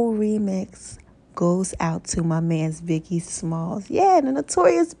whole remix goes out to my man's Biggie Smalls. Yeah, the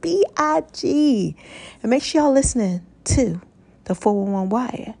Notorious B.I.G. And make sure y'all listening to the 411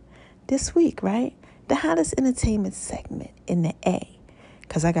 Wire this week, right? The hottest entertainment segment in the A.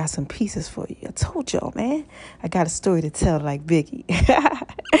 Because I got some pieces for you. I told y'all, man. I got a story to tell like Biggie.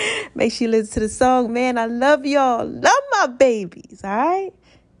 Make sure you listen to the song, man. I love y'all. Love my babies, all right?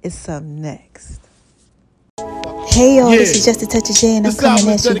 It's up next. Hey y'all, this is Just a Touch of J, and I'm coming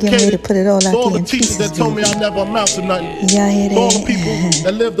at you, getting ready to put it all out there in pieces. That told me I never amount to nothing. Y'all hear that? All the people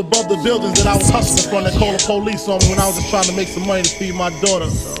that lived above the buildings that I was hustling from, that called the police on me when I was just trying to make some money to feed my daughter.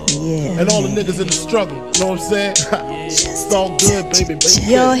 Yeah. And all the niggas in the struggle, you know what I'm saying? It's all good, baby.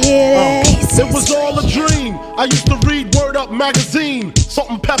 Y'all hear that? It was all a dream. I used to read Word Up magazine, Salt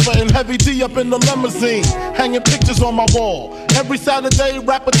and Pepper and Heavy D up in the limousine, hanging pictures on my wall. Every Saturday,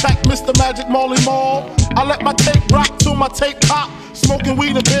 Rap Attack, Mr. Magic, Marley Marl. I let my tape rock till my tape pop. Smoking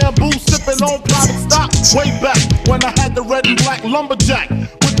weed and bamboo, sipping on private stock. Way back when I had the red and black lumberjack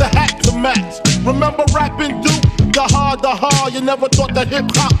with the hat to match. Remember rapping Duke? The hard, you never thought that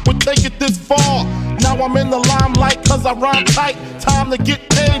hip-hop would take it this far. Now I'm in the limelight cause I rhyme tight. Time to get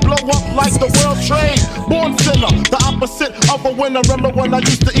paid, blow up like the world trade. Born sinner, the opposite of a winner. Remember when I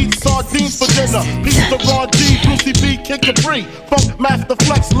used to eat sardines for dinner? Piece of Raw G, Brucey B, Kid Capri, Funk Master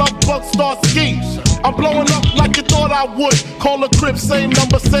Flex, Love Bug, Star Ski. I'm blowing up like you thought I would. Call a crib, same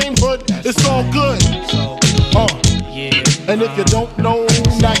number, same hood. It's all good. And if you don't know,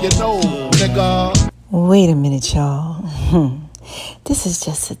 now you know, nigga. Wait a minute, y'all. This is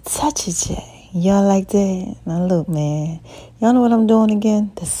Just a Touch of J. Y'all like that? Now look, man. Y'all know what I'm doing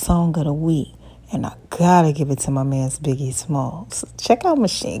again? The song of the week. And I gotta give it to my man's Biggie Smalls. Check out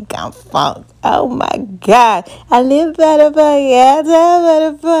Machine Gun Funk. Oh my God. I live by the fuck. Yeah, I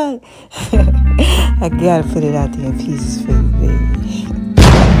live by the fuck. I gotta put it out there in pieces for you, baby.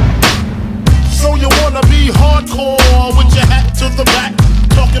 So you wanna be hardcore with your hat to the back,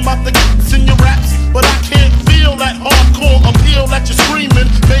 talking about the g***s in your raps, but I can't feel that hardcore appeal that you're screaming.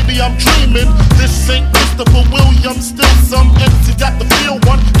 Maybe I'm dreaming. This ain't Christopher Williams, still some MC got the feel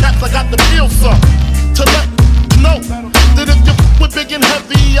one, caps I got the feel some. To let you know that if you with big and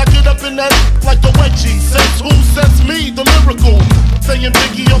heavy, I get up in that like the wedgie. Says who? Says me, the lyrical. Saying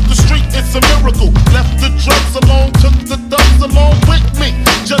Biggie off the street, it's a miracle. Left the drugs alone, took the thugs along with me.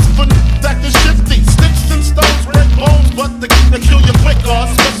 Just for acting shifty, sticks and stones, break bones, but they kill you quicker,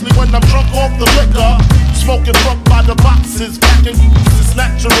 especially when I'm drunk off the liquor. Smoking fuck by the boxes, packing it's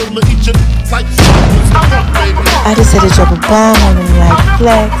natural to eat your like baby. I just had to drop a bomb on them like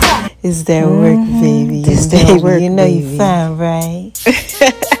flex. Is that work, baby? Is that work, you know baby. You fine, right?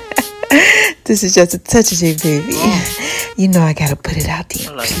 This is Just a Touch of J, baby. You know I gotta put it out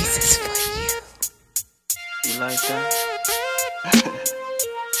there in pieces for you. You like that?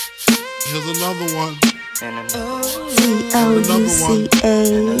 Here's another one. T-O-U-C-H_letter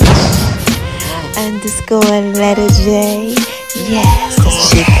J. Yes,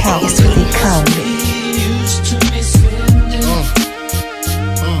 that's what they call me. That's what they call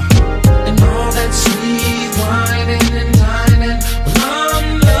me. And all that sweet whining and dining, well, I'm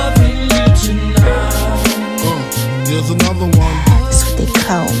loving you tonight. There's another one. That's what they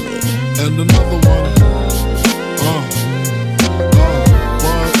call me. And another one.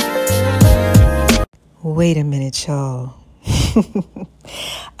 Wait a minute, y'all.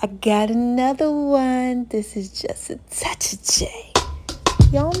 I got another one. This is just a touch of J.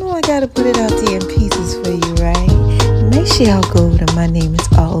 Y'all know I gotta put it out there in pieces for you, right? Make sure y'all go over to My Name Is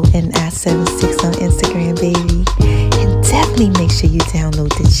RONI76 on Instagram, baby. And definitely make sure you download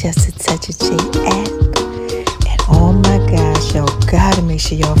the Just a Touch of J app. And oh my gosh, y'all gotta make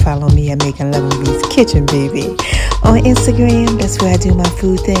sure y'all follow me at Making Love in V's Kitchen, baby. On Instagram, that's where I do my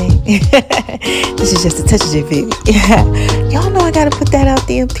food thing. This is Just a Touch of J, baby. Y'all know I gotta put that out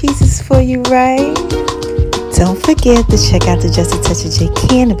there in pieces for you, right? Don't forget to check out the Just a Touch of J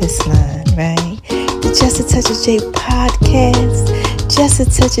cannabis line, right? The Just a Touch of J podcast, Just a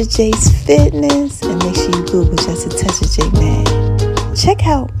Touch of J's fitness, and make sure you Google Just a Touch of J, man. Check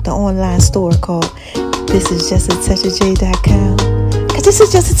out the online store called thisisjustatouchofj.com, because this is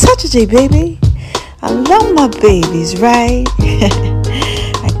Just a Touch of J, baby. I love my babies, right?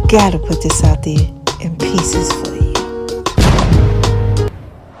 I gotta put this out there in pieces for you.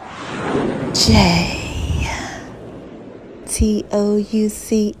 J.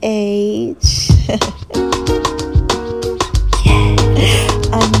 T-O-U-C-H. Yeah.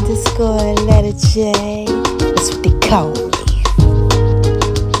 _letter J. That's what they call me.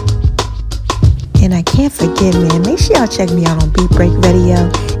 And I can't forget, man, make sure y'all check me out on Beat Break Radio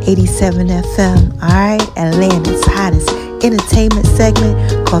 87 FM. Alright, Atlanta's hottest entertainment segment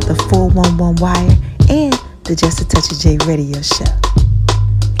called the 411 Wire and the Just a Touch of J radio show.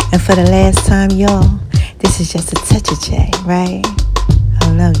 And for the last time, y'all, this is Just a Touch of J, right?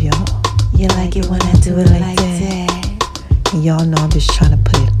 I love y'all. You like it when I do it like that. And y'all know I'm just trying to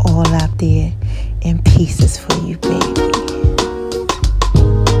put it all out there in pieces for you, baby.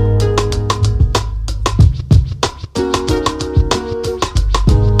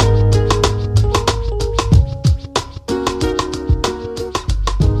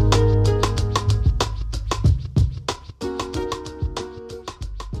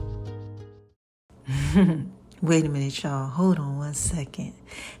 Wait a minute, y'all. Hold on one second.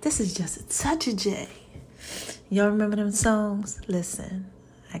 This is Just a Touch of J. Y'all remember them songs? Listen,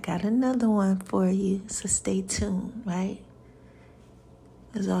 I got another one for you, so stay tuned, right?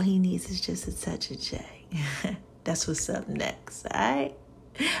 Because all he needs is just a touch of J. That's what's up next, all right?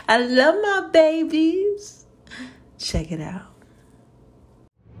 I love my babies. Check it out.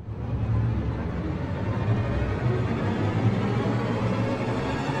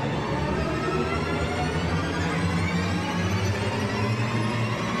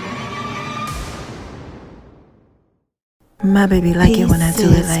 My baby like it when I do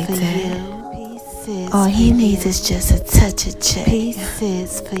it like that. All he needs is just a touch of J.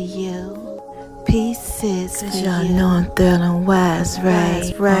 Pieces for you. Pieces for you. Y'all know I'm thrilling wise,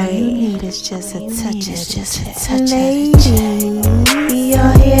 right? All you need is just a touch of J. Ladies,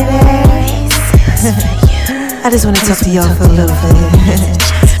 y'all hear that? I just want to talk to y'all for a little bit.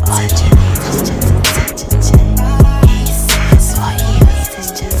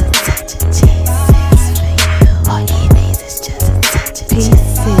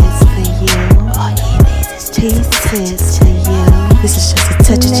 Pieces for you. This is just a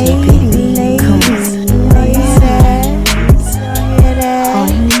touch of J, baby. Come on. All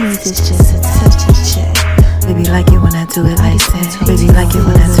you need is just a touch of J. Baby, like it when I do it like that. Baby, like it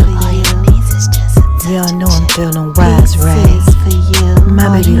when I do it. Y'all know I'm feeling wise, right? My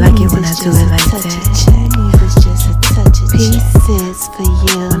baby like it when I do it like that. Pieces for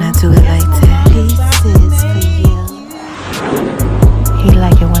you. When I do it like that. Pieces for you. He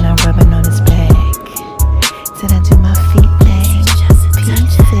like it when I'm rubbing on his back. Then I do my feet thing.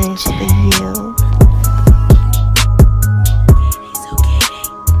 Pieces for you.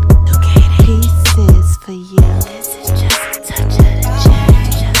 Pieces for you. This is just a touch of the J.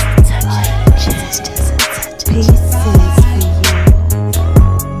 Just a touch of the J. Just a touch of pieces for you.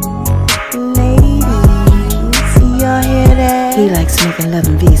 Ladies, y'all hear that? He likes making love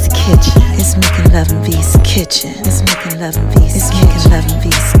in V's kitchen. It's making love in V's kitchen. It's making love in V's kitchen. It's making love in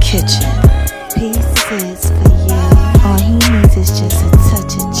V's kitchen. Pieces for you. All he needs is just a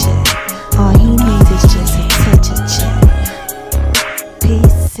touch of J. All he needs is just a touch of J.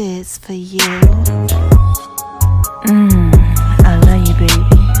 Pieces for you. I love you, baby.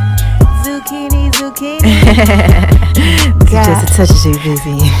 Zucchini, zucchini. Just a touch of J,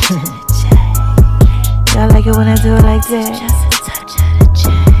 baby. Y'all like it when I do it like that?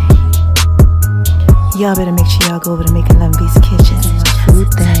 Y'all better make sure y'all go over to Making Love Beats Kitchen. Food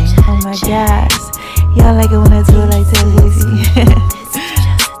thing. Oh my gosh. Y'all like it when I do it like that, baby.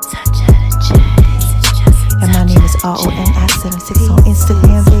 And my name is RONI76 on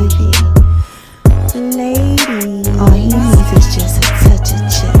Instagram, baby. Lady, all he needs is just a touch of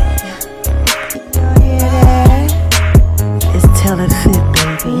chick. Y'all hear that? It's tell it fit,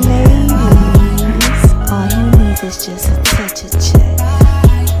 baby. Ladies, all he needs is just a touch of chick.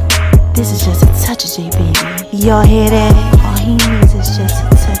 This is just a touch of J, baby. Y'all hear that? All he needs is just a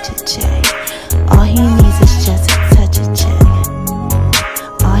touch of J. All he needs is just a touch of J.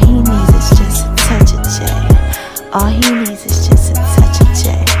 All he needs is just a touch of J. All he needs is just a touch of J.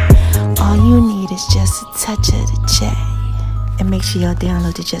 All you need is just a touch of the J. And make sure y'all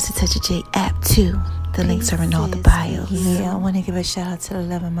download the Just a Touch of J app too. The links are in all the bios. Yeah, I want to give a shout out to the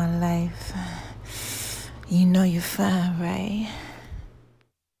love of my life. You know you're fine, right?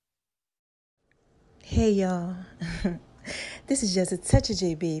 Hey y'all. This is Just a Touch of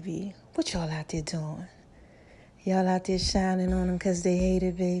J, baby. What y'all out there doing? Y'all out there shining on them because they hate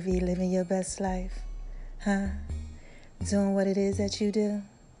it, baby. Living your best life. Huh? Doing what it is that you do?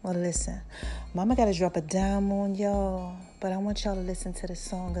 Well, listen. Mama got to drop a dime on y'all. But I want y'all to listen to the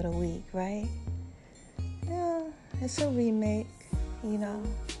song of the week, right? Yeah, it's a remake, you know,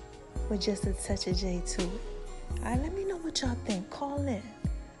 with just a touch of J to it. All right, let me know what y'all think. Call in.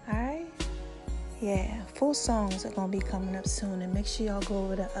 All right? Yeah, full songs are going to be coming up soon. And make sure y'all go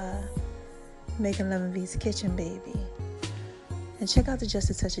over to Making Love Beats Kitchen, baby. And check out the Just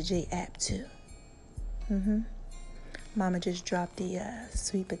a Touch of J app, too. Mama just dropped the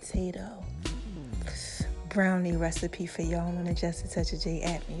sweet potato brownie recipe for y'all on the Just a Touch of J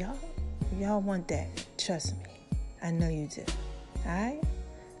app. Y'all want that. Trust me. I know you do. All right?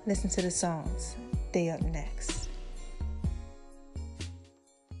 Listen to the songs. They up next.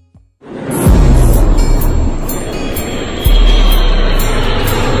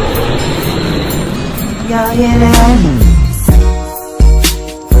 Y'all hear that?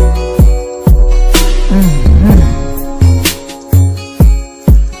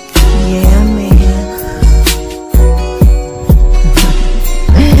 Yeah, man.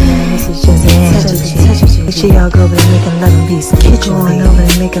 This is just a touch of J. Make sure y'all go over to Making Love Beats Kitchen, baby. Going over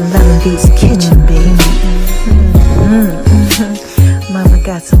to Making Love Beats Kitchen, baby. Mama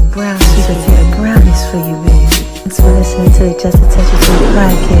got some brownies. She could have brownies for you, baby. Thanks for listening to the Just a Touch of J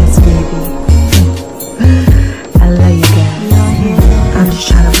podcast, baby. I love you guys. I'm just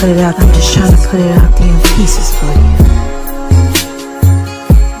trying to put it out. I'm just trying to put it out there in pieces for you.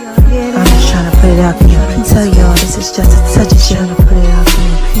 I'm just trying to put it out there in pieces. Tell y'all this is just a touch of J. Trying to put it out there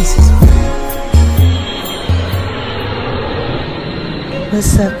in pieces for you.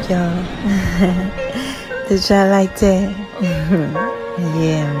 What's up, y'all? Did y'all like that?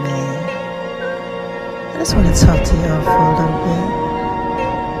 Yeah, man. I just want to talk to y'all for a little bit.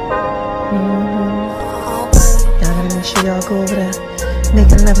 Y'all gotta make sure y'all go over there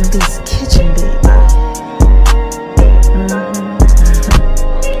Making Love Beats Kitchen, baby.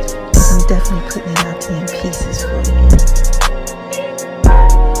 I'm definitely putting it out there in pieces for you.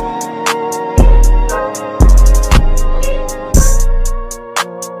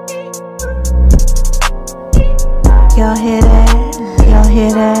 Y'all hear that? Y'all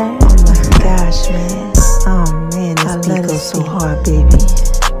hear that? Oh my gosh, man. Oh man, this beat goes so hard, baby.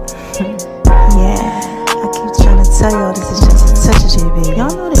 Yeah. Tell y'all this is just a touch of J, baby.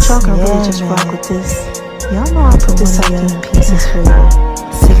 Y'all know that y'all can really just rock with this. Y'all know I put this out there in pieces for you.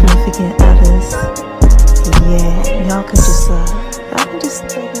 Significant others. Yeah, y'all can just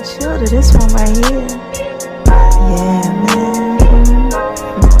take and chill to this one right here. Yeah, man.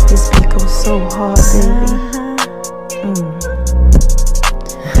 This beat goes so hard, baby.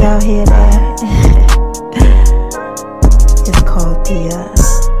 Y'all hear that? It's called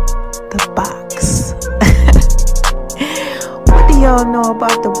the box. Y'all know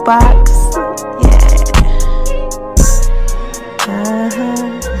about the box? Yeah.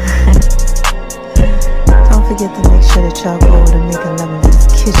 Don't forget to make sure that y'all go over to Making Love Beats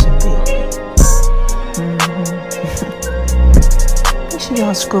Kitchen, baby. Make sure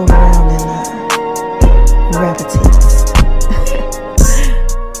y'all scroll around and gravitate.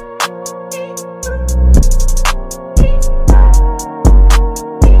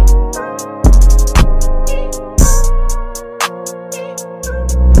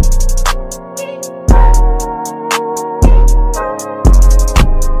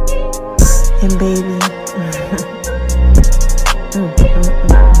 And baby,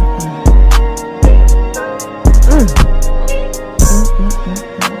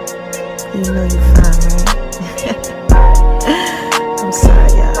 You know you're fine, right? I'm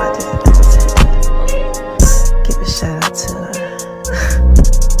sorry, y'all. I just had to give a shout out to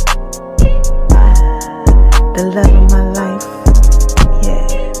the love of my life. Yeah,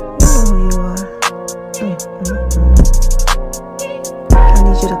 you know who you are. I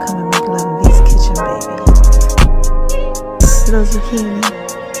need you to come and make love in V's kitchen, baby. Little zucchini.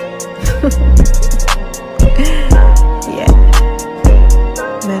 Yeah.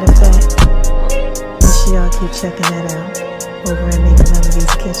 Matter of fact, make sure y'all keep checking that out over at Making Love in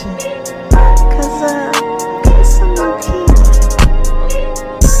V's kitchen. Cause got some new healing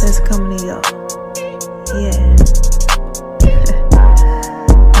that's coming to y'all. Yeah.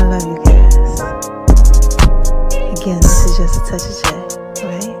 I love you guys. Again, this is just a touch of J,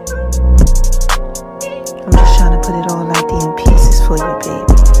 right? I'm just trying to put it all out there in pieces for you, baby.